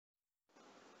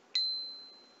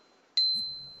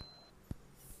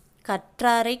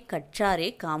கற்றாரை கற்றாரே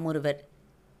காமுறுவர்.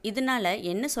 இதனால்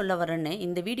என்ன சொல்ல வரேன்னு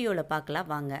இந்த வீடியோவில் பார்க்கலாம்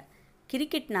வாங்க.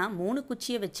 கிரிக்கெட்னா 3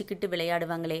 குச்சியை வச்சுக்கிட்டு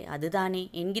விளையாடுவாங்களே அதுதானே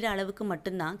என்கிற அளவுக்கு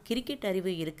மட்டும்தான் கிரிக்கெட்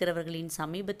அறிவு இருக்கிறவர்களின்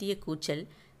சமீபத்திய கூச்சல்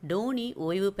டோனி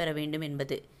ஓய்வு பெற வேண்டும்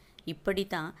என்பது.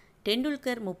 இப்படித்தான்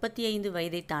டெண்டுல்கர் 35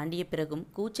 வயதை தாண்டிய பிறகும்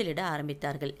கூச்சலிட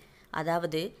ஆரம்பித்தார்கள்.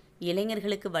 அதாவது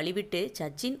இளைஞர்களுக்கு வழிவிட்டு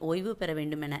சச்சின் ஓய்வு பெற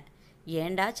வேண்டுமென.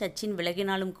 ஏண்டா சச்சின்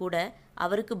விலகினாலும் கூட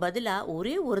அவருக்கு பதிலாக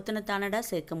ஒரே ஒருத்தனை தானடா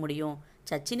சேர்க்க முடியும்,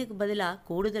 சச்சினுக்கு பதிலாக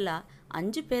கூடுதலாக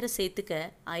 5 பேரை சேர்த்துக்க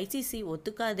ஐசிசி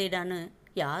ஒத்துக்காதேடான்னு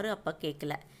யாரும் அப்போ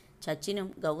கேட்கல.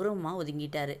 சச்சினும் கௌரவமாக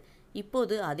ஒதுங்கிட்டாரு.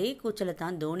 இப்போது அதே கூச்சலை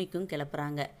தான் தோனிக்கும்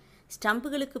கிளப்புறாங்க.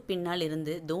 ஸ்டம்புகளுக்கு பின்னால்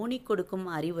இருந்து தோனி கொடுக்கும்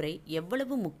அறிவுரை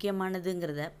எவ்வளவு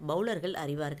முக்கியமானதுங்கிறத பவுலர்கள்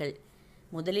அறிவார்கள்.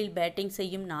 முதலில் பேட்டிங்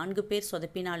செய்யும் 4 பேர்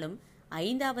சொதப்பினாலும்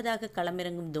 5ஆவதாக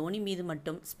களமிறங்கும் தோனி மீது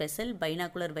மட்டும் ஸ்பெஷல்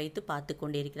பைனாகுலர் வைத்து பார்த்து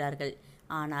கொண்டிருக்கிறார்கள்.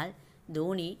 ஆனால்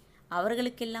தோனி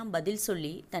அவர்களுக்கெல்லாம் பதில்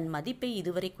சொல்லி தன் மதிப்பை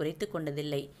இதுவரை குறைத்து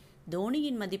கொண்டதில்லை.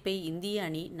 தோனியின் மதிப்பை இந்திய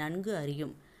அணி நன்கு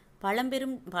அறியும்.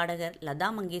 பழம்பெரும் பாடகர் லதா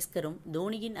மங்கேஷ்கரும்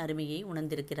தோனியின் அருமையை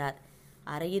உணர்ந்திருக்கிறார்.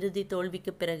 அரையிறுதி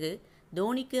தோல்விக்கு பிறகு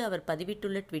தோனிக்கு அவர்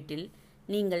பதிவிட்டுள்ள ட்வீட்டில்,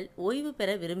 நீங்கள் ஓய்வு பெற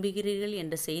விரும்புகிறீர்கள்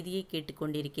என்ற செய்தியை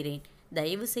கேட்டுக்கொண்டிருக்கிறேன்.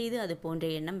 தயவு செய்து அது போன்ற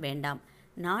எண்ணம் வேண்டாம்.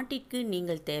 நாட்டிற்கு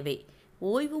நீங்கள் தேவை.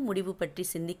 ஓய்வு முடிவு பற்றி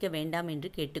சிந்திக்க வேண்டாம் என்று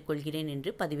கேட்டுக்கொள்கிறேன் என்று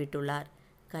பதிவிட்டுள்ளார்.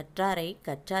 கற்றாரை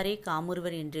கற்றாரே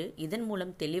காமுறுவர் என்று இதன்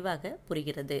மூலம் தெளிவாக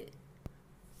புரிகிறது.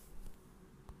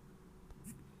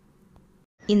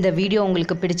 இந்த வீடியோ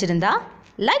உங்களுக்கு பிடிச்சிருந்தா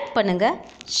லைக் பண்ணுங்க,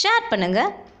 ஷேர் பண்ணுங்க,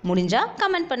 முடிஞ்சா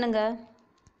கமெண்ட் பண்ணுங்க.